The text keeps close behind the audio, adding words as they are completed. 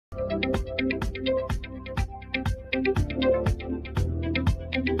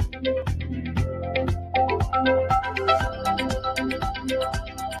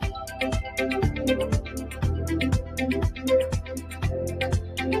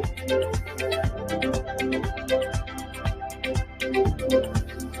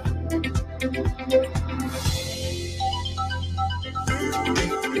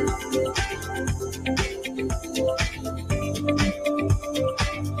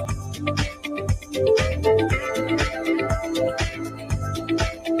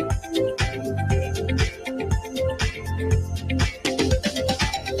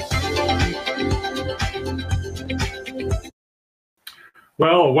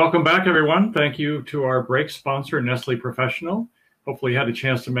Well, welcome back, everyone. Thank you to our break sponsor, Nestle Professional. Hopefully you had a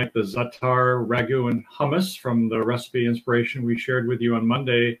chance to make the za'atar, ragu, and hummus from the recipe inspiration we shared with you on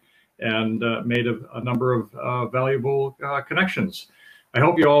Monday, and made a number of valuable connections. I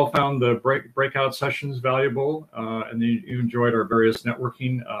hope you all found the breakout sessions valuable, and you enjoyed our various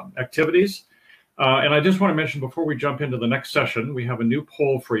networking activities. And I just want to mention, before we jump into the next session, we have a new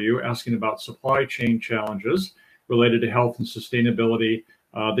poll for you asking about supply chain challenges related to health and sustainability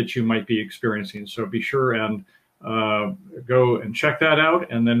that you might be experiencing. So be sure and go and check that out,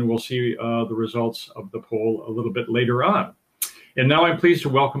 and then we'll see the results of the poll a little bit later on. And now I'm pleased to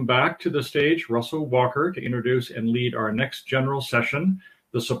welcome back to the stage Russell Walker to introduce and lead our next general session,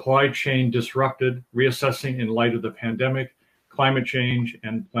 The Supply Chain Disrupted, Reassessing in Light of the Pandemic, Climate Change,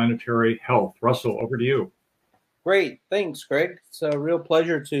 and Planetary Health. Russell, over to you. Great, thanks, Greg. It's a real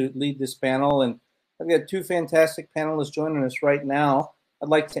pleasure to lead this panel, and I've got two fantastic panelists joining us right now. I'd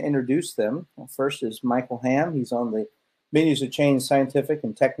like to introduce them. First is Michael Ham. He's on the Menus of Change Scientific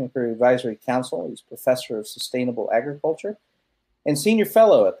and Technical Advisory Council. He's Professor of Sustainable Agriculture and Senior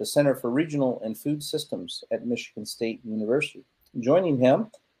Fellow at the Center for Regional and Food Systems at Michigan State University. Joining him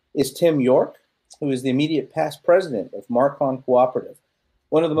is Tim York, who is the immediate past president of Marcon Cooperative,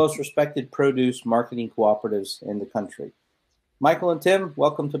 one of the most respected produce marketing cooperatives in the country. Michael and Tim,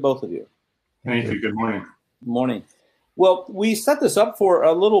 welcome to both of you. Thank you. Good morning. Good morning. Well, we set this up for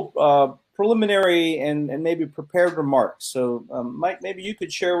a little preliminary and maybe prepared remarks. So, Mike, maybe you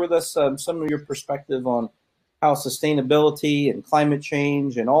could share with us some of your perspective on how sustainability and climate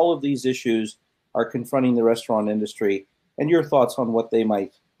change and all of these issues are confronting the restaurant industry, and your thoughts on what they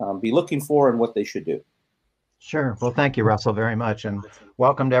might be looking for and what they should do. Sure. Well, thank you, Russell, very much, and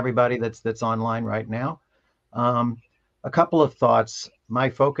welcome to everybody that's online right now. A couple of thoughts. My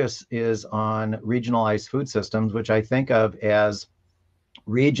focus is on regionalized food systems, which I think of as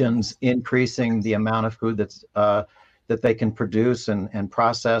regions increasing the amount of food that's that they can produce and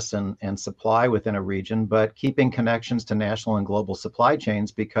process and supply within a region, but keeping connections to national and global supply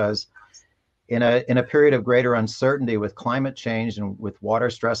chains, because in a period of greater uncertainty with climate change and with water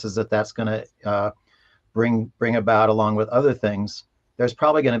stresses that's going to bring about, along with other things, there's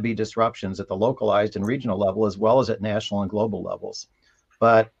probably going to be disruptions at the localized and regional level as well as at national and global levels.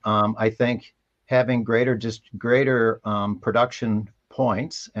 But I think having greater production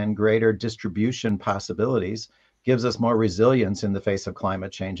points and greater distribution possibilities gives us more resilience in the face of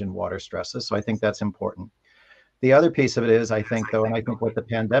climate change and water stresses. So I think that's important. The other piece of it is, I think, though, and I think what the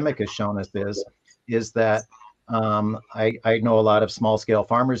pandemic has shown us is that I know a lot of small scale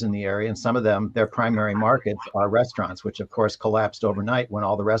farmers in the area, and some of them, their primary markets are restaurants, which of course collapsed overnight when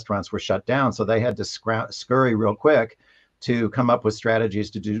all the restaurants were shut down. So they had to scurry real quick to come up with strategies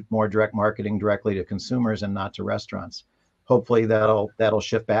to do more direct marketing directly to consumers and not to restaurants. Hopefully that'll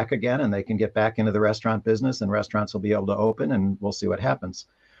shift back again and they can get back into the restaurant business and restaurants will be able to open, and we'll see what happens.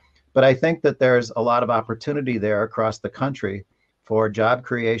 But I think that there's a lot of opportunity there across the country for job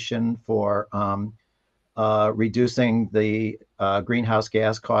creation, for reducing the greenhouse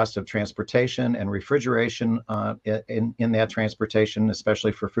gas cost of transportation and refrigeration in that transportation,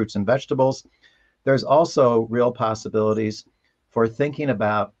 especially for fruits and vegetables. There's also real possibilities for thinking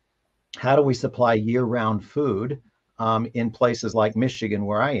about how do we supply year-round food in places like Michigan,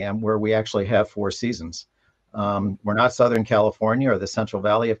 where I am, where we actually have 4 seasons. We're not Southern California or the Central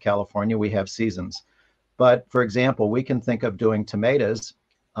Valley of California, we have seasons. But for example, we can think of doing tomatoes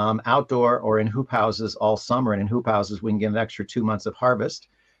outdoor or in hoop houses all summer, and in hoop houses we can get an extra 2 months of harvest.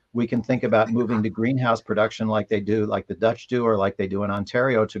 We can think about moving to greenhouse production like they do, like the Dutch do, or like they do in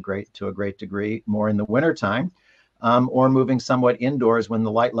Ontario to a great degree more in the wintertime, or moving somewhat indoors when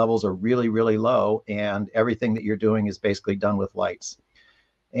the light levels are really, really low and everything that you're doing is basically done with lights.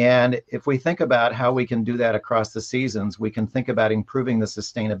 And if we think about how we can do that across the seasons, we can think about improving the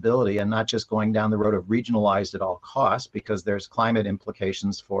sustainability and not just going down the road of regionalized at all costs, because there's climate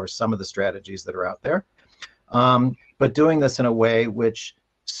implications for some of the strategies that are out there, but doing this in a way which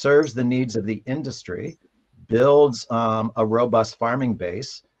serves the needs of the industry, builds a robust farming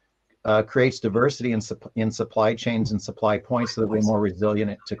base, creates diversity in supply chains and supply points so that we're more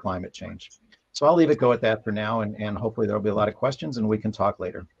resilient to climate change. So I'll leave it go at that for now, and hopefully there'll be a lot of questions and we can talk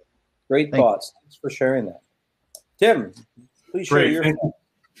later. Great thoughts. Thanks for sharing that. Tim, please share your thoughts.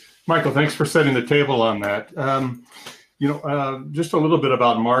 Michael, thanks for setting the table on that. Just a little bit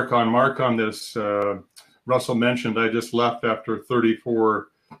about Mark on this. Russell mentioned I just left after 34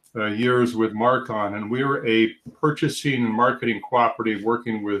 years with Marcon, and we're a purchasing and marketing cooperative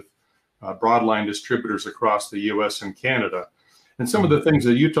working with broadline distributors across the U.S. and Canada. And some of the things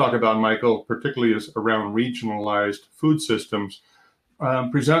that you talk about, Michael, particularly is around regionalized food systems,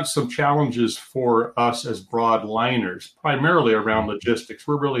 presents some challenges for us as broadliners, primarily around logistics.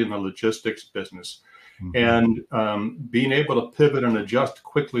 We're really in the logistics business. And being able to pivot and adjust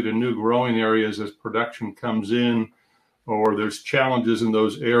quickly to new growing areas as production comes in, or there's challenges in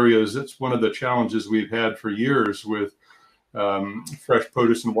those areas. It's one of the challenges we've had for years with fresh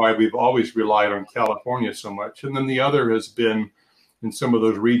produce and why we've always relied on California so much. And then the other has been in some of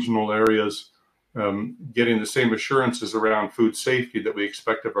those regional areas, getting the same assurances around food safety that we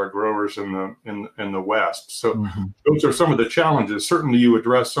expect of our growers in the West. So those are some of the challenges. Certainly you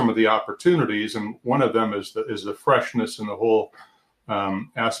address some of the opportunities, and one of them is the freshness and the whole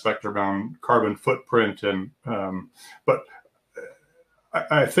aspect around carbon footprint. And but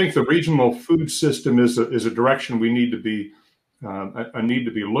I think the regional food system is a direction we need to be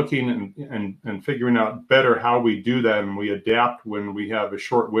looking and figuring out better how we do that, and we adapt when we have a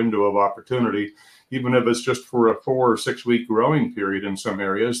short window of opportunity, even if it's just for a 4 or 6 week growing period in some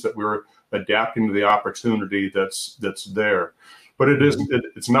areas, that we're adapting to the opportunity that's there. But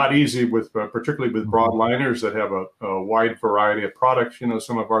it's not easy with particularly with broadliners that have a wide variety of products. You know,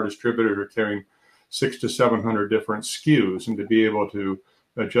 some of our distributors are carrying 600 to 700 different SKUs, and to be able to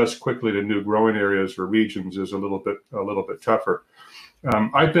adjust quickly to new growing areas or regions is a little bit tougher.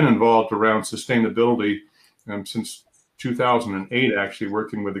 I've been involved around sustainability since 2008, actually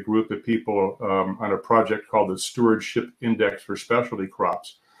working with a group of people on a project called the Stewardship Index for Specialty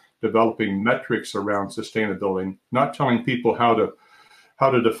Crops, developing metrics around sustainability, not telling people how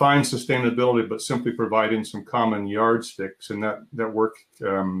to define sustainability, but simply providing some common yardsticks, and that work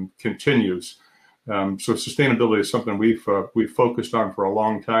continues. So sustainability is something we've focused on for a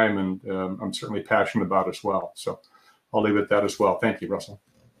long time, and I'm certainly passionate about as well. So I'll leave it at that as well. Thank you, Russell.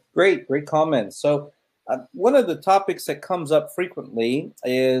 Great comments. So one of the topics that comes up frequently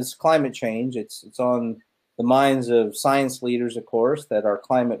is climate change. It's on the minds of science leaders, of course, that our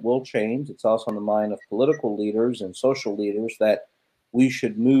climate will change. It's also on the mind of political leaders and social leaders that we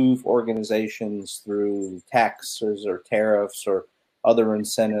should move organizations through taxes or tariffs or other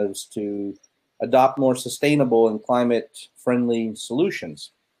incentives to adopt more sustainable and climate-friendly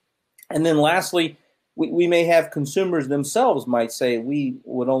solutions. And then lastly, we may have consumers themselves might say we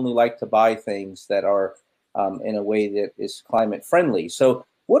would only like to buy things that are in a way that is climate-friendly. So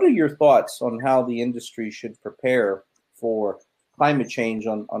what are your thoughts on how the industry should prepare for climate change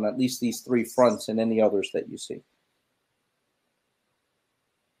on at least these three fronts and any others that you see?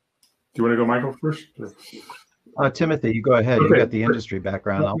 Do you want to go, Michael, first? Timothy, you go ahead. Okay. You got the industry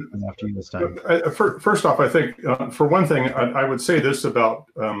background. I'll come after you this time. First off, I think for one thing, I would say this about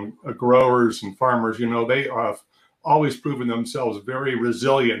growers and farmers. You know, they have always proven themselves very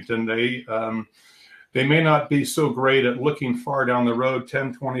resilient, and they may not be so great at looking far down the road,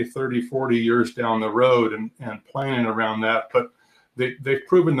 10, 20, 30, 40 years down the road and planning around that, but they've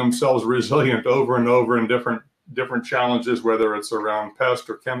proven themselves resilient over and over in different challenges, whether it's around pest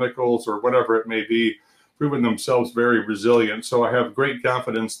or chemicals or whatever it may be, proven themselves very resilient. So I have great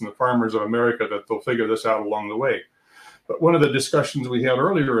confidence in the farmers of America that they'll figure this out along the way. But one of the discussions we had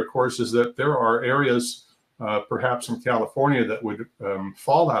earlier, of course, is that there are areas, perhaps in California, that would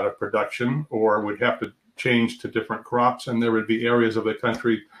fall out of production or would have to change to different crops. And there would be areas of the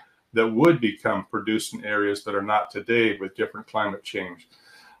country that would become producing areas that are not today with different climate change.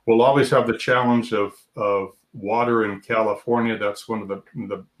 We'll always have the challenge of water in California. That's one of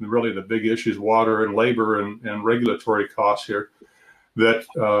the really the big issues, water and labor and regulatory costs here that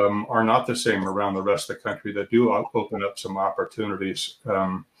are not the same around the rest of the country, that do open up some opportunities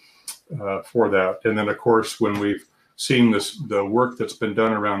for that. And then, of course, when we've seen the work that's been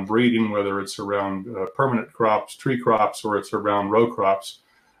done around breeding, whether it's around permanent crops, tree crops, or it's around row crops,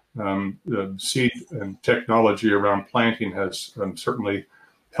 the seed and technology around planting has certainly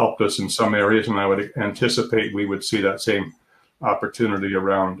helped us in some areas, and I would anticipate we would see that same opportunity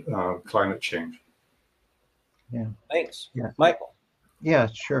around climate change. Yeah. Thanks. Yeah. Michael. Yeah,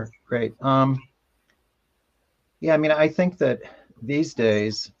 sure. Great. Yeah, I mean, I think that these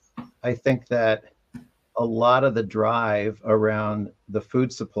days, I think that a lot of the drive around the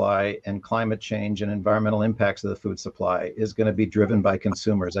food supply and climate change and environmental impacts of the food supply is going to be driven by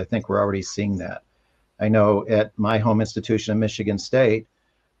consumers. I think we're already seeing that. I know at my home institution in Michigan State,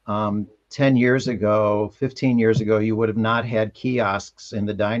 10 years ago, 15 years ago, you would have not had kiosks in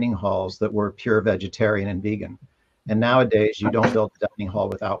the dining halls that were pure vegetarian and vegan. And nowadays, you don't build a dining hall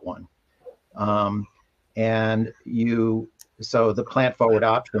without one. So the plant forward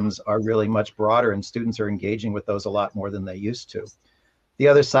options are really much broader, and students are engaging with those a lot more than they used to. The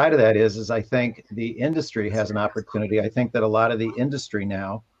other side of that is I think the industry has an opportunity. I think that a lot of the industry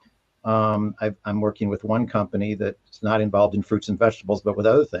now, I'm working with one company that's not involved in fruits and vegetables, but with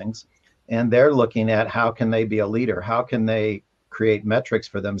other things, and they're looking at how can they be a leader? How can they create metrics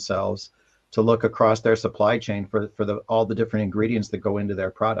for themselves to look across their supply chain for all the different ingredients that go into their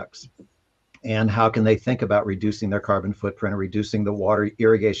products? And how can they think about reducing their carbon footprint or reducing the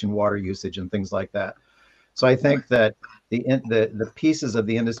irrigation water usage and things like that? So I think that the pieces of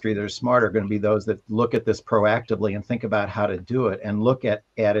the industry that are smart are going to be those that look at this proactively and think about how to do it and look at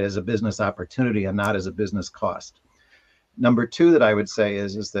it as a business opportunity and not as a business cost. Number two that I would say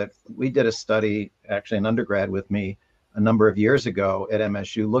is that we did a study, actually an undergrad with me a number of years ago at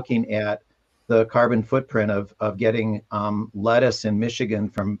MSU, looking at the carbon footprint of getting lettuce in Michigan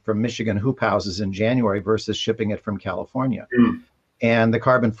from Michigan hoop houses in January versus shipping it from California. And the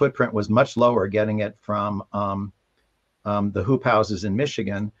carbon footprint was much lower getting it from the hoop houses in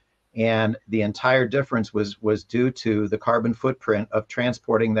Michigan. And the entire difference was due to the carbon footprint of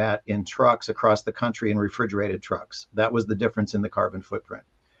transporting that in trucks across the country in refrigerated trucks. That was the difference in the carbon footprint.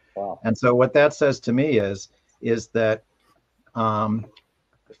 Wow. And so what that says to me is that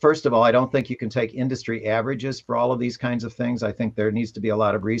first of all, I don't think you can take industry averages for all of these kinds of things. I think there needs to be a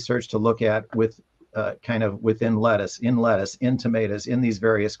lot of research to look at with kind of within lettuce, in tomatoes, in these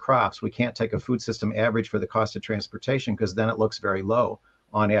various crops. We can't take a food system average for the cost of transportation because then it looks very low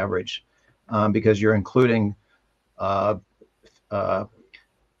on average because you're including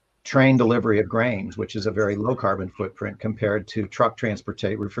train delivery of grains, which is a very low carbon footprint compared to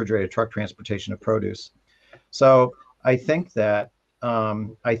refrigerated truck transportation of produce. So I think that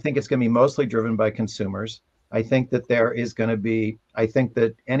I think it's going to be mostly driven by consumers. I think that I think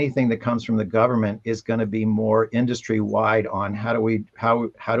that anything that comes from the government is going to be more industry-wide on how do we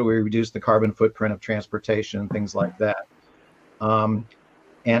reduce the carbon footprint of transportation and things like that.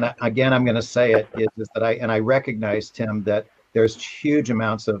 And again, I'm going to say it is that I recognize, Tim, that there's huge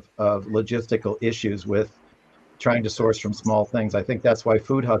amounts of logistical issues with trying to source from small things. I think that's why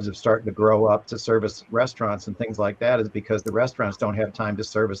food hubs have started to grow up to service restaurants and things like that, is because the restaurants don't have time to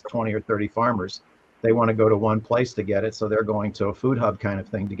service 20 or 30 farmers. They want to go to one place to get it, so they're going to a food hub kind of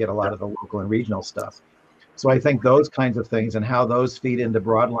thing to get a lot of the local and regional stuff. So I think those kinds of things and how those feed into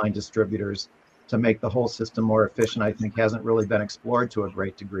broadline distributors to make the whole system more efficient, I think hasn't really been explored to a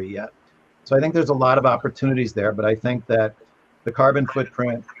great degree yet. So I think there's a lot of opportunities there, but I think that the carbon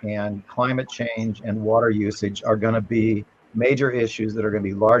footprint and climate change and water usage are going to be major issues that are going to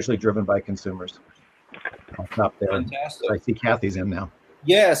be largely driven by consumers. I'll stop there. Fantastic. I see Kathy's in now.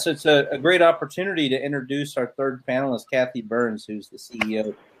 Yes, it's a great opportunity to introduce our third panelist, Kathy Burns, who's the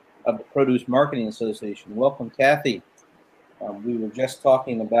CEO of the Produce Marketing Association. Welcome, Kathy. We were just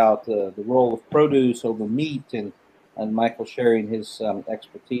talking about the role of produce over meat, and Michael sharing his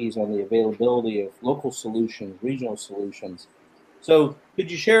expertise on the availability of local solutions, regional solutions. So could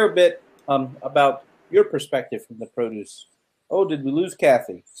you share a bit about your perspective from the produce? Oh, did we lose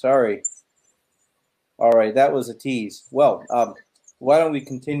Kathy? Sorry. All right, that was a tease. Well, why don't we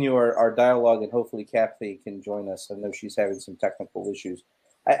continue our dialogue, and hopefully Kathy can join us. I know she's having some technical issues.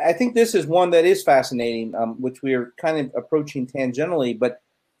 I think this is one that is fascinating, which we are kind of approaching tangentially, but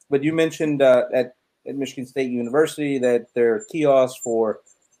you mentioned at Michigan State University that there are kiosks for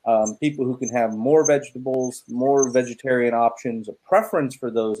people who can have more vegetables, more vegetarian options, a preference for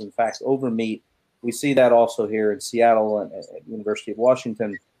those, in fact, over meat. We see that also here in Seattle and at University of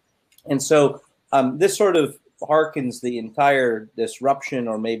Washington. And so this sort of harkens the entire disruption,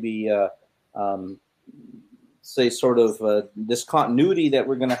 or maybe say sort of this continuity that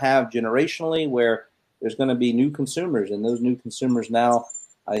we're going to have generationally, where there's going to be new consumers, and those new consumers now,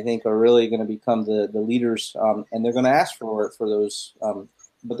 I think, are really going to become the leaders, and they're going to ask for those,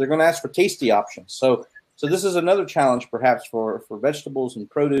 but they're going to ask for tasty options. So this is another challenge, perhaps, for vegetables and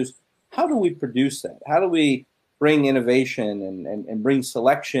produce. How do we produce that? How do we bring innovation and bring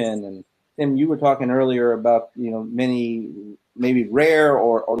selection? And Tim, you were talking earlier about many maybe rare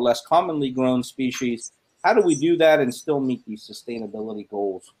or less commonly grown species. How do we do that and still meet these sustainability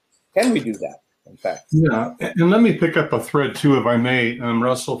goals? Can we do that? in fact. Yeah, and let me pick up a thread too, if I may,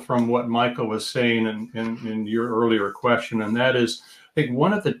 Russell, from what Michael was saying in your earlier question, and that is, I think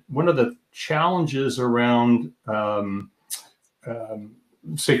one of the challenges around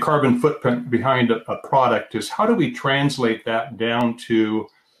say carbon footprint behind a product is how do we translate that down to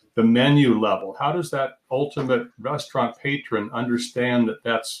the menu level? How does that ultimate restaurant patron understand that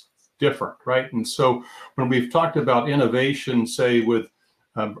that's different, right? And so when we've talked about innovation, say with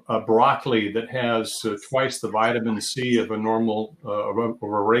a broccoli that has twice the vitamin C of a normal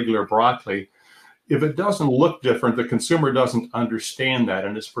or a regular broccoli, if it doesn't look different, the consumer doesn't understand that,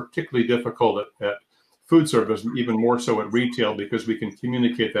 and it's particularly difficult at food service, even more so at retail, because we can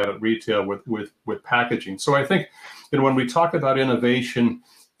communicate that at retail with packaging. So I think that when we talk about innovation,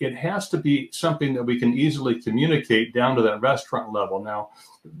 it has to be something that we can easily communicate down to that restaurant level. Now,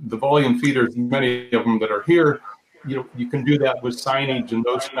 the volume feeders, many of them that are here, you can do that with signage and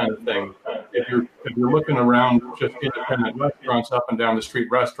those kind of things. If you're looking around just independent restaurants, up and down the street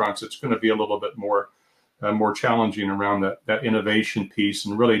restaurants, it's going to be a little bit more challenging around that innovation piece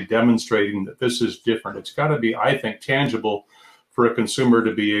and really demonstrating that this is different. It's got to be, I think, tangible for a consumer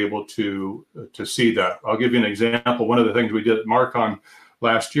to be able to see that. I'll give you an example. One of the things we did at Marcon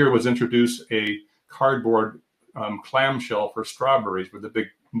last year was introduce a cardboard clamshell for strawberries with a big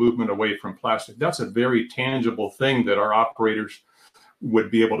movement away from plastic. That's a very tangible thing that our operators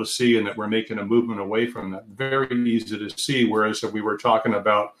would be able to see, and that we're making a movement away from that. Very easy to see. Whereas if we were talking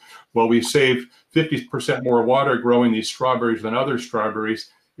about, well, we save 50% more water growing these strawberries than other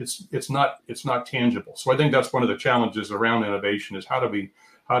strawberries, it's not tangible. So I think that's one of the challenges around innovation is how do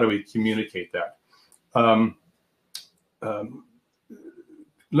we communicate that? I'll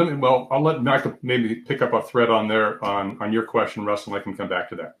let Michael maybe pick up a thread on there on your question, Russell, and I can come back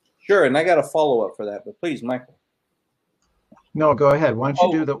to that. Sure, and I got a follow-up for that, but please, Michael. No, go ahead. Why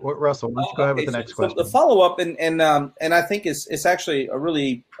don't you do Russell? Why don't you go ahead with the next question? So the follow-up, and I think it's actually a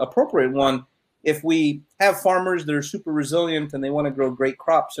really appropriate one. If we have farmers that are super resilient and they want to grow great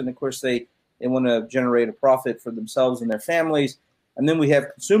crops, and of course they want to generate a profit for themselves and their families, and then we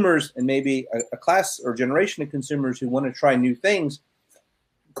have consumers and maybe a class or generation of consumers who want to try new things,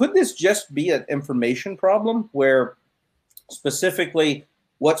 could this just be an information problem where specifically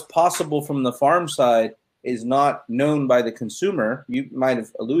what's possible from the farm side is not known by the consumer? You might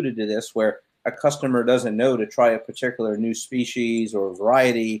have alluded to this, where a customer doesn't know to try a particular new species or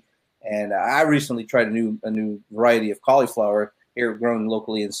variety. And I recently tried a new variety of cauliflower here grown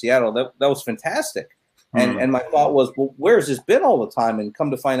locally in Seattle. That was fantastic. And my thought was, well, where has this been all the time? And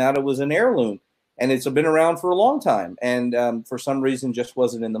come to find out it was an heirloom. And it's been around for a long time. And for some reason just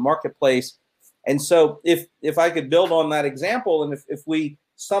wasn't in the marketplace. And so if I could build on that example, and if we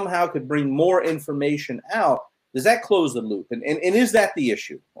somehow could bring more information out, does that close the loop? And is that the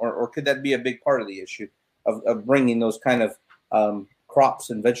issue? Or could that be a big part of the issue of bringing those kind of crops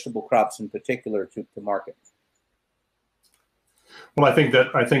and vegetable crops in particular to market? Well, I think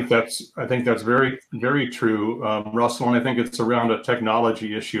that's very, very true, Russell, and I think it's around a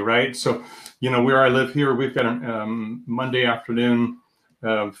technology issue, right? So, where I live here, we've got a Monday afternoon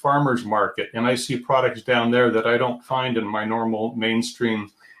farmers market, and I see products down there that I don't find in my normal mainstream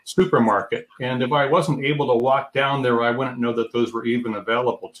supermarket. And if I wasn't able to walk down there, I wouldn't know that those were even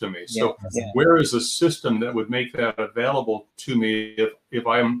available to me. So where is a system that would make that available to me if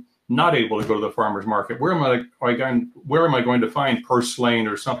I'm not able to go to the farmer's market? Where am I going to find purslane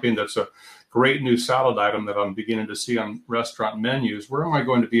or something that's a great new salad item that I'm beginning to see on restaurant menus? Where am I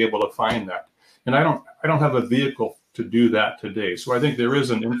going to be able to find that? And I don't have a vehicle to do that today. So I think there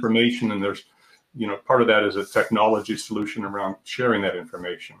is an information, and there's, part of that is a technology solution around sharing that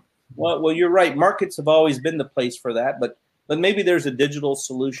information. Well, you're right. Markets have always been the place for that, but maybe there's a digital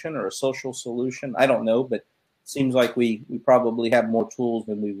solution or a social solution. I don't know, but it seems like we probably have more tools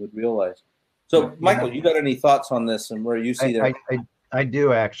than we would realize. So, Michael, you got any thoughts on this and where you see that? I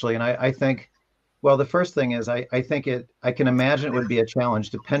do, actually. And I think, well, the first thing is I can imagine it would be a challenge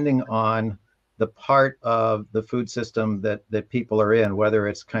depending on the part of the food system that people are in, whether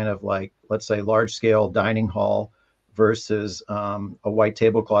it's kind of like, let's say, large scale dining hall versus a white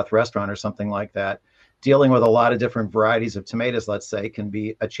tablecloth restaurant or something like that. Dealing with a lot of different varieties of tomatoes, let's say, can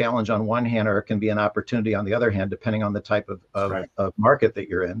be a challenge on one hand, or it can be an opportunity on the other hand, depending on the type of market that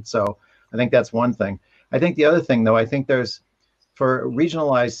you're in. So I think that's one thing. I think the other thing, though, I think for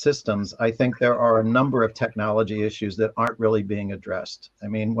regionalized systems, I think there are a number of technology issues that aren't really being addressed. I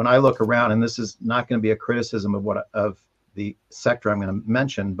mean, when I look around, and this is not going to be a criticism of the sector I'm going to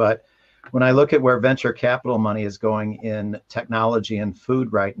mention, but when I look at where venture capital money is going in technology and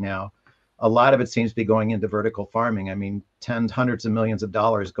food right now, a lot of it seems to be going into vertical farming. I mean, tens, hundreds of millions of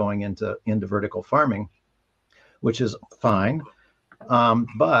dollars going into vertical farming, which is fine.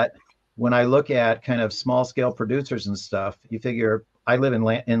 But when I look at kind of small scale producers and stuff, you figure I live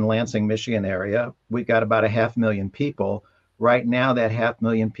in Lansing, Michigan area. We've got about 500,000 people. Right now, that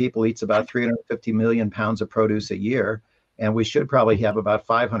 500,000 people eats about 350 million pounds of produce a year. And we should probably have about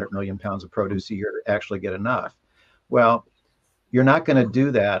 500 million pounds of produce a year to actually get enough. Well, you're not going to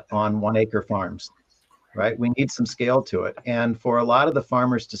do that on 1 acre farms, right? We need some scale to it. And for a lot of the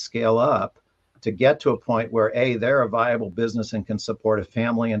farmers to scale up, to get to a point where they're a viable business and can support a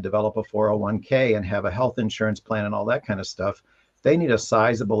family and develop a 401k and have a health insurance plan and all that kind of stuff, they need a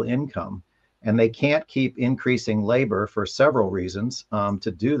sizable income. And they can't keep increasing labor for several reasons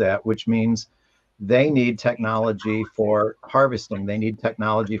to do that, which means they need technology for harvesting. They need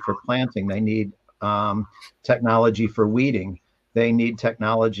technology for planting. They need technology for weeding. They need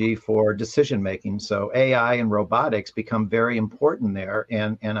technology for decision making. So AI and robotics become very important there,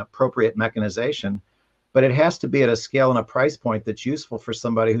 and appropriate mechanization. But it has to be at a scale and a price point that's useful for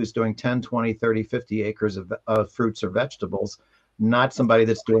somebody who's doing 10, 20, 30, 50 acres of fruits or vegetables, not somebody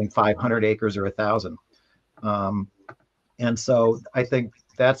that's doing 500 acres or 1,000. And so I think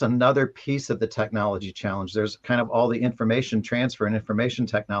that's another piece of the technology challenge. There's kind of all the information transfer and information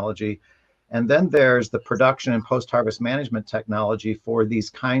technology. And then there's the production and post-harvest management technology for these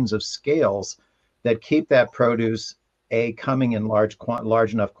kinds of scales that keep that produce, A, coming in large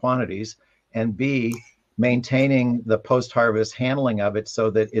enough quantities, and B, maintaining the post-harvest handling of it so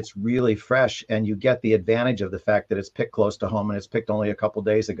that it's really fresh and you get the advantage of the fact that it's picked close to home and it's picked only a couple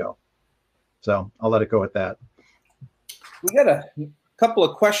days ago. So I'll let it go at that. We got a couple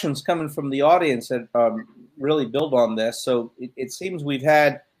of questions coming from the audience that really build on this. So it seems we've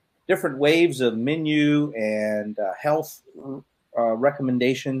had different waves of menu and health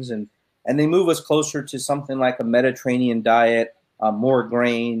recommendations, and they move us closer to something like a Mediterranean diet, more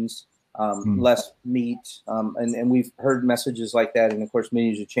grains, less meat, and we've heard messages like that. And of course,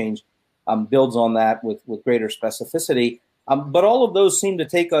 menus have changed, builds on that with greater specificity. But all of those seem to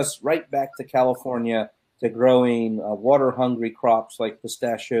take us right back to California, to growing water-hungry crops like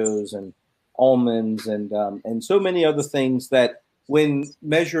pistachios and almonds and so many other things that, when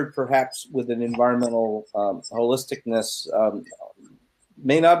measured perhaps with an environmental holisticness,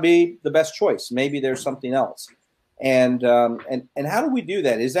 may not be the best choice. Maybe there's something else. And how do we do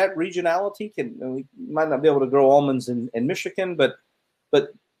that? Is that regionality? We might not be able to grow almonds in Michigan, but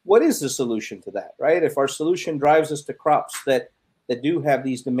what is the solution to that, right? If our solution drives us to crops that do have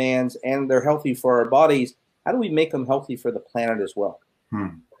these demands and they're healthy for our bodies, how do we make them healthy for the planet as well?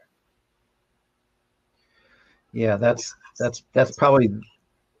 Yeah, that's probably,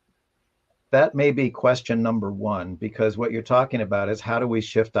 that may be question number one, because what you're talking about is how do we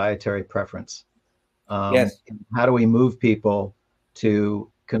shift dietary preference? Yes. How do we move people to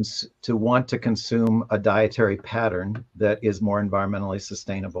want to consume a dietary pattern that is more environmentally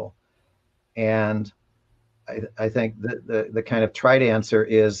sustainable? And I think the kind of trite answer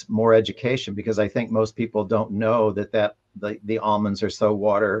is more education, because I think most people don't know that the almonds are so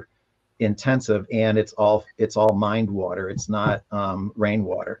water intensive, and it's all mined water. It's not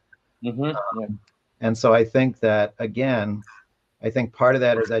rainwater. And so I think that, again, I think part of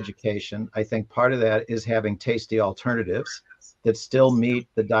that is education. I think part of that is having tasty alternatives that still meet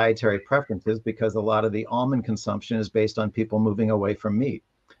the dietary preferences, because a lot of the almond consumption is based on people moving away from meat.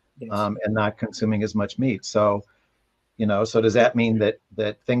 Yes. And not consuming as much meat. So, so does that mean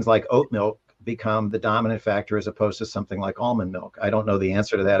that things like oat milk become the dominant factor as opposed to something like almond milk? I don't know the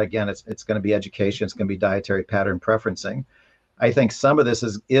answer to that. Again, it's going to be education. It's going to be dietary pattern preferencing. I think some of this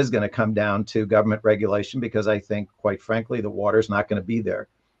is going to come down to government regulation, because I think, quite frankly, the water's not going to be there.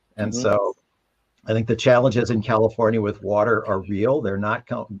 And so I think the challenges in California with water are real. They're not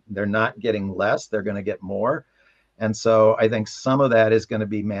getting less. They're going to get more. And so I think some of that is going to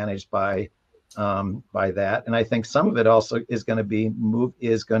be managed by that. And I think some of it also is going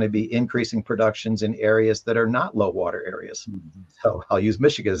to be increasing productions in areas that are not low water areas. So I'll use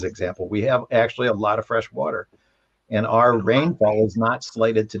Michigan as an example. We have actually a lot of fresh water, and our rainfall is not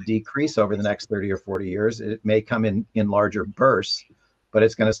slated to decrease over the next 30 or 40 years. It may come in larger bursts, but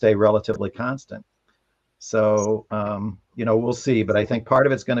it's going to stay relatively constant. So, we'll see. But I think part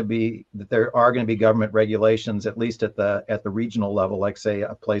of it's going to be that there are going to be government regulations, at least at the regional level, like, say,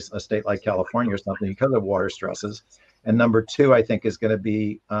 a state like California or something, because of water stresses. And number two, I think, is going to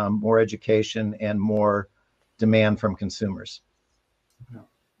be more education and more demand from consumers.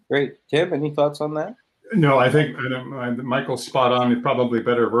 Great. Tim, any thoughts on that? No, I think Michael's spot on. He's probably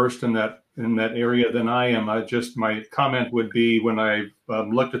better versed in that area than I am. My comment would be when I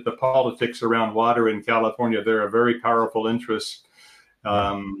looked at the politics around water in California, there are very powerful interests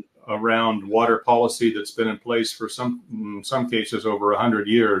around water policy that's been in place for in some cases over 100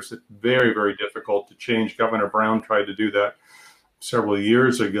 years. It's very, very difficult to change. Governor Brown tried to do that several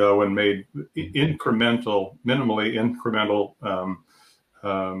years ago and made minimally incremental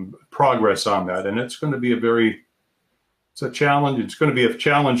progress on that. And it's going to be it's a challenge. It's going to be a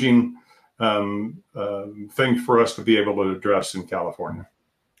challenging thing for us to be able to address in California.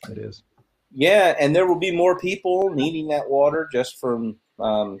 It is. Yeah, and there will be more people needing that water just from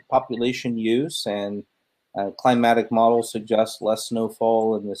population use, and climatic models suggest less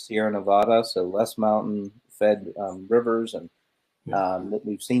snowfall in the Sierra Nevada, so less mountain-fed rivers, and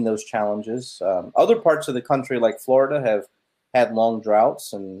we've seen those challenges. Other parts of the country, like Florida, have had long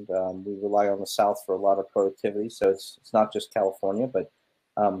droughts, and we rely on the South for a lot of productivity. So it's not just California, but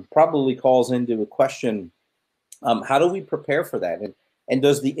probably calls into a question, how do we prepare for that? And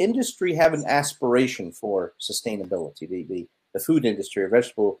does the industry have an aspiration for sustainability, the food industry or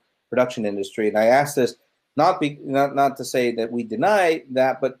vegetable production industry? And I ask this not to say that we deny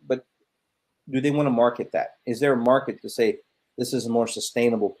that, but do they want to market that? Is there a market to say this is a more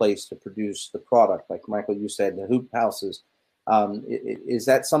sustainable place to produce the product? Like Michael, you said, the hoop houses. Is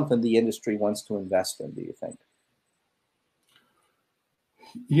that something the industry wants to invest in, do you think?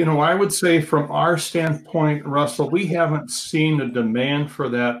 You know, I would say from our standpoint, Russell, we haven't seen a demand for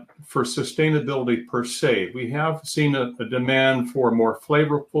that, for sustainability per se. We have seen a demand for more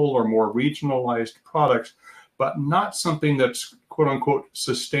flavorful or more regionalized products, but not something that's quote unquote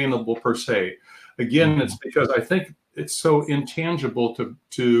sustainable per se. Again, it's because I think it's so intangible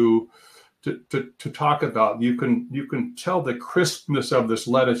to talk about. You can tell the crispness of this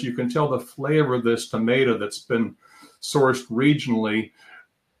lettuce. You can tell the flavor of this tomato that's been sourced regionally.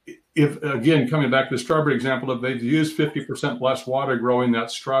 If, again, coming back to the strawberry example, if they've used 50% less water growing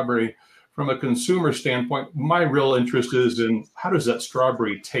that strawberry, from a consumer standpoint, my real interest is in how does that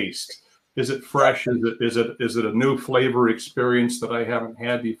strawberry taste? Is it fresh? Is it a new flavor experience that I haven't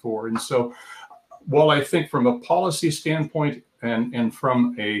had before? And so, while I think from a policy standpoint and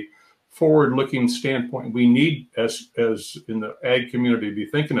from a forward-looking standpoint, we need, as in the ag community, be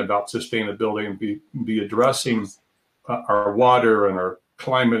thinking about sustainability and be addressing our water and our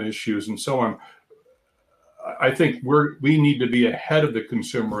climate issues and so on. I think we need to be ahead of the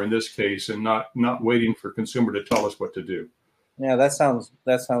consumer in this case, and not waiting for consumer to tell us what to do. Yeah, that sounds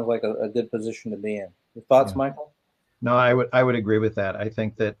like a good position to be in. Your thoughts, Michael? No, I would agree with that. I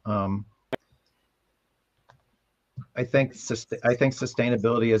think that I think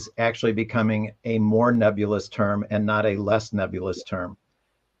sustainability is actually becoming a more nebulous term and not a less nebulous term,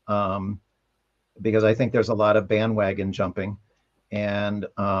 because I think there's a lot of bandwagon jumping, and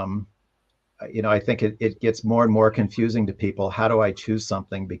I think it gets more and more confusing to people. How do I choose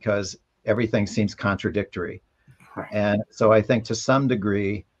something? Because everything seems contradictory. Right. And so I think to some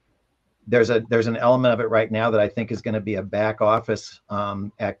degree, there's an element of it right now that I think is going to be a back office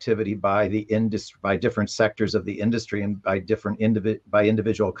activity by the industry, by different sectors of the industry, and by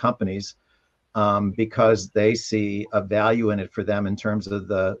individual companies, because they see a value in it for them in terms of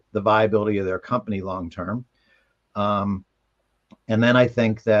the viability of their company long term. And then I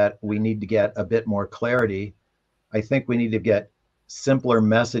think that we need to get a bit more clarity. I think we need to get simpler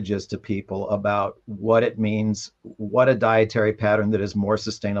messages to people about what it means, what a dietary pattern that is more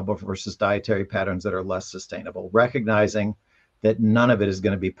sustainable versus dietary patterns that are less sustainable, recognizing that none of it is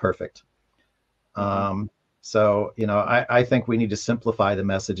going to be perfect. So, I think we need to simplify the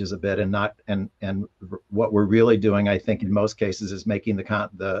messages a bit, and what we're really doing, I think, in most cases, is making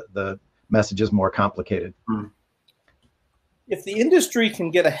the messages more complicated. If the industry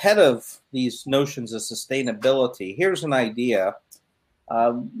can get ahead of these notions of sustainability, here's an idea.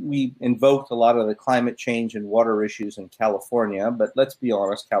 We invoked a lot of the climate change and water issues in California, but let's be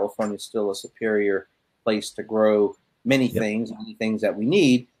honest, California is still a superior place to grow many things that we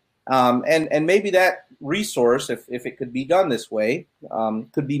need. And maybe that resource, if it could be done this way,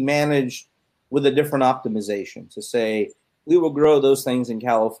 could be managed with a different optimization to say, we will grow those things in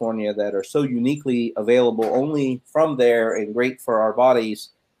California that are so uniquely available only from there and great for our bodies,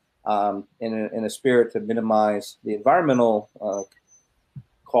 in a spirit to minimize the environmental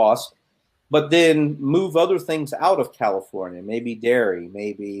cost, but then move other things out of California, maybe dairy,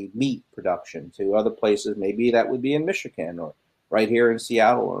 maybe meat production, to other places. Maybe that would be in Michigan or right here in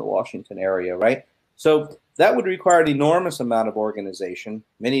Seattle or Washington area, right? So that would require an enormous amount of organization,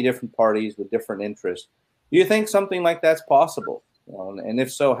 many different parties with different interests. Do you think something like that's possible? You know, and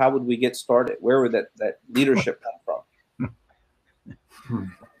if so, how would we get started? Where would that leadership come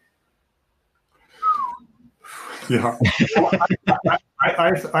from? Yeah,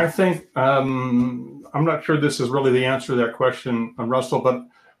 I think I'm not sure this is really the answer to that question, Russell, but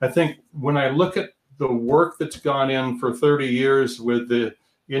I think when I look at the work that's gone in for 30 years with the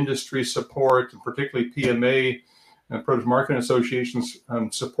industry support, and particularly PMA and Produce Marketing Association's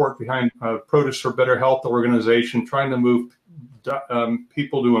support behind Produce for Better Health organization, trying to move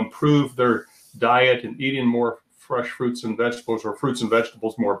people to improve their diet and eating more fresh fruits and vegetables, or fruits and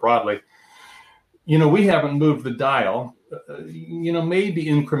vegetables more broadly. You know, we haven't moved the dial, you know, maybe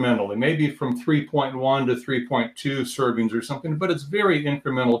incrementally, maybe from 3.1 to 3.2 servings or something, but it's very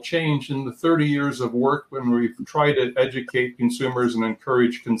incremental change in the 30 years of work when we've tried to educate consumers and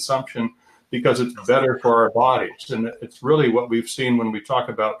encourage consumption because it's better for our bodies. And it's really what we've seen when we talk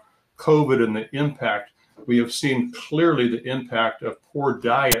about COVID and the impact. We have seen clearly the impact of poor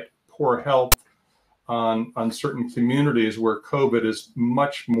diet, poor health on certain communities where COVID is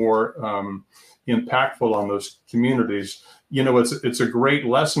much more impactful on those communities. You know, it's a great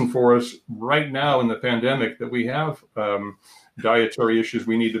lesson for us right now in the pandemic that we have dietary issues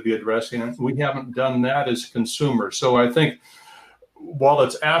we need to be addressing, and we haven't done that as consumers. So I think while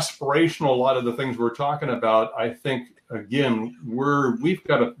it's aspirational, a lot of the things we're talking about, I think again we've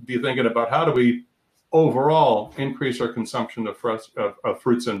got to be thinking about how do we overall increase our consumption of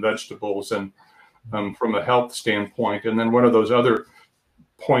fruits and vegetables, and from a health standpoint, and then what are those other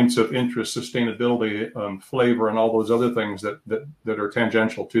points of interest, sustainability, flavor, and all those other things that are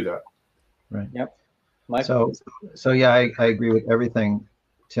tangential to that. Right. Yep. Michael? So yeah, I agree with everything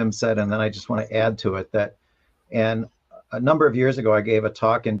Tim said, and then I just want to add to it that, and a number of years ago, I gave a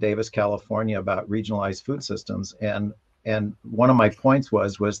talk in Davis, California about regionalized food systems, and one of my points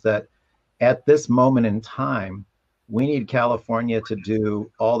was that at this moment in time, we need California to do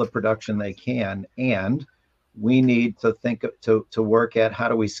all the production they can, and we need to think to work at how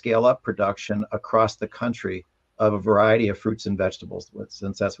do we scale up production across the country of a variety of fruits and vegetables,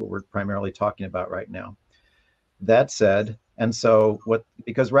 since that's what we're primarily talking about right now. That said, and so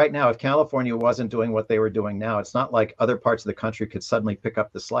because right now, if California wasn't doing what they were doing now, it's not like other parts of the country could suddenly pick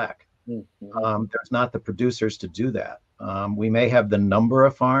up the slack. Mm-hmm. There's not the producers to do that. We may have the number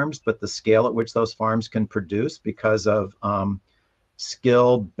of farms, but the scale at which those farms can produce because of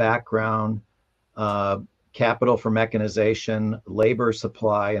skill, background, capital for mechanization, labor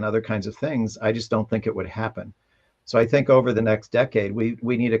supply, and other kinds of things, I just don't think it would happen. So I think over the next decade, we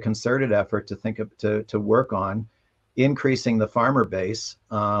need a concerted effort to work on increasing the farmer base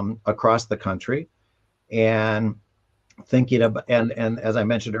across the country, and thinking about, and as I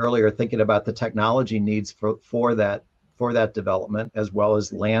mentioned earlier, thinking about the technology needs for that development, as well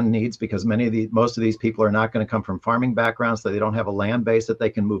as land needs, because most of these people are not going to come from farming backgrounds, so they don't have a land base that they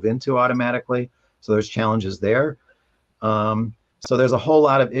can move into automatically. So there's challenges there. So there's a whole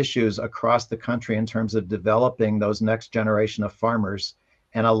lot of issues across the country in terms of developing those next generation of farmers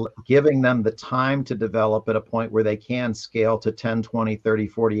and giving them the time to develop at a point where they can scale to 10, 20, 30,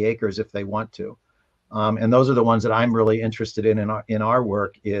 40 acres if they want to. And those are the ones that I'm really interested in our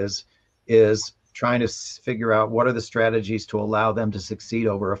work is trying to figure out what are the strategies to allow them to succeed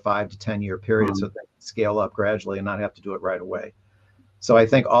over a 5 to 10 year period so they can scale up gradually and not have to do it right away. So I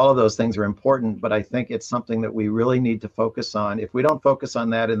think all of those things are important, but I think it's something that we really need to focus on. If we don't focus on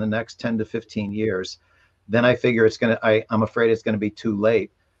that in the next 10 to 15 years, then I figure I'm afraid it's going to be too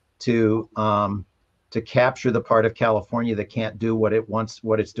late to capture the part of California that can't do what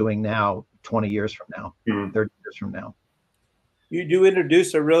it's doing now 20 years from now, 30 years from now. You do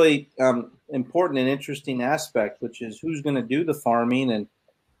introduce a really important and interesting aspect, which is who's going to do the farming. And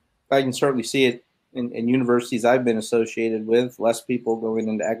I can certainly see it in universities I've been associated with, less people going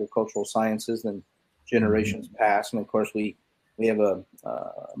into agricultural sciences than generations past. And of course, we have a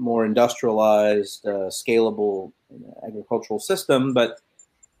more industrialized, scalable agricultural system, but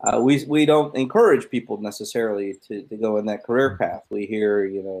we don't encourage people necessarily to go in that career path. We hear,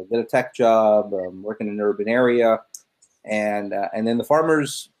 get a tech job, work in an urban area, and then the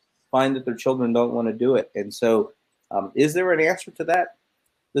farmers find that their children don't want to do it. And so is there an answer to that?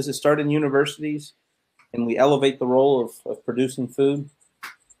 Does it start in universities? Can we elevate the role of producing food?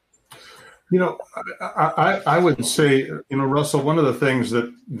 I would say, Russell, one of the things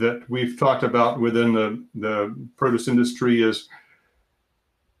that we've talked about within the produce industry is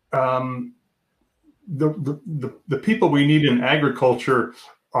the people we need in agriculture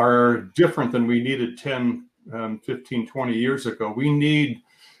are different than we needed 10, 15, 20 years ago. We need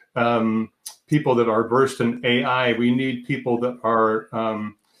people that are versed in AI. We need people that are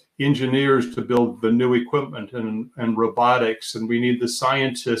engineers to build the new equipment and robotics, and we need the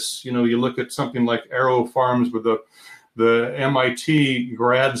scientists. You know, you look at something like Aero Farms with the MIT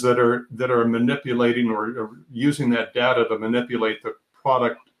grads that are manipulating or using that data to manipulate the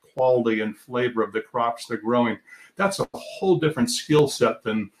product quality and flavor of the crops they're growing. That's a whole different skill set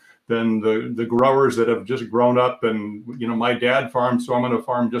than the growers that have just grown up and, you know, my dad farmed, so I'm going to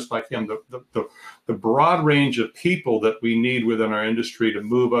farm just like him. The broad range of people that we need within our industry to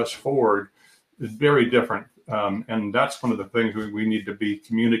move us forward is very different. And that's one of the things we need to be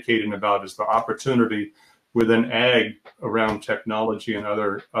communicating about, is the opportunity within ag around technology and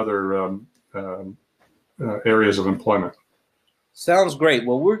other areas of employment. Sounds great.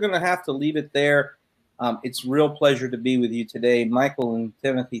 Well, we're going to have to leave it there. It's a real pleasure to be with you today. Michael and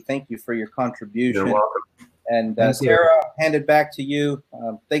Timothy, thank you for your contribution. You're welcome. And Sarah, hand it back to you.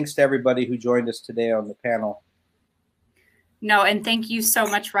 Thanks to everybody who joined us today on the panel. No, and thank you so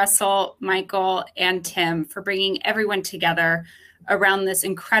much, Russell, Michael, and Tim, for bringing everyone together around this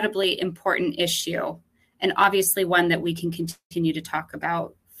incredibly important issue, and obviously one that we can continue to talk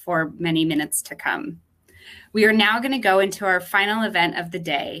about for many minutes to come. We are now going to go into our final event of the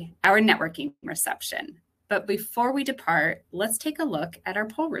day, our networking reception. But before we depart, let's take a look at our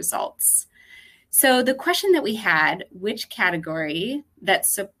poll results. So the question that we had, which category that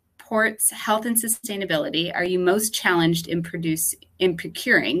supports health and sustainability are you most challenged in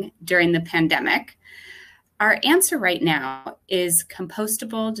procuring during the pandemic? Our answer right now is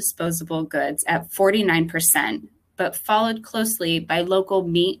compostable, disposable goods at 49%, but followed closely by local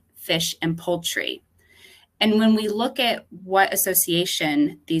meat, fish, and poultry. And when we look at what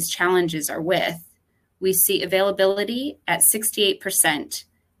association these challenges are with, we see availability at 68%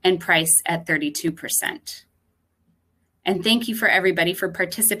 and price at 32%. And thank you for everybody for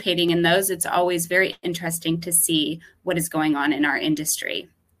participating in those. It's always very interesting to see what is going on in our industry.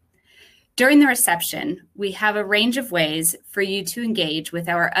 During the reception, we have a range of ways for you to engage with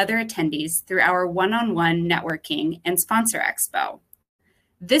our other attendees through our one-on-one networking and sponsor expo.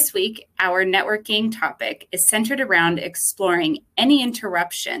 This week, our networking topic is centered around exploring any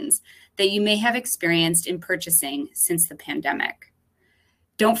interruptions that you may have experienced in purchasing since the pandemic.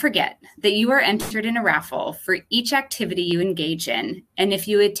 Don't forget that you are entered in a raffle for each activity you engage in, and if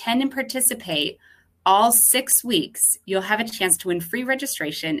you attend and participate all 6 weeks, you'll have a chance to win free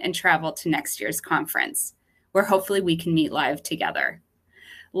registration and travel to next year's conference, where hopefully we can meet live together.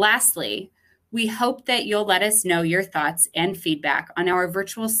 Lastly, we hope that you'll let us know your thoughts and feedback on our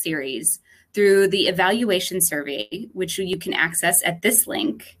virtual series through the evaluation survey, which you can access at this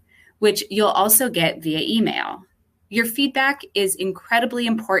link, which you'll also get via email. Your feedback is incredibly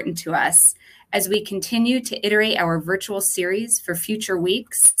important to us as we continue to iterate our virtual series for future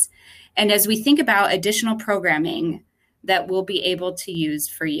weeks, and as we think about additional programming that we'll be able to use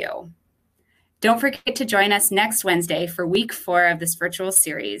for you. Don't forget to join us next Wednesday for week 4 of this virtual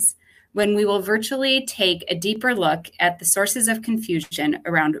series, when we will virtually take a deeper look at the sources of confusion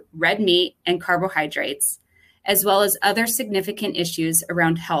around red meat and carbohydrates, as well as other significant issues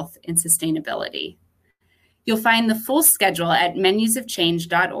around health and sustainability. You'll find the full schedule at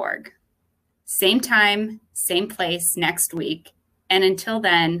menusofchange.org. Same time, same place next week. And until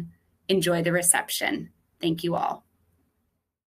then, enjoy the reception. Thank you all.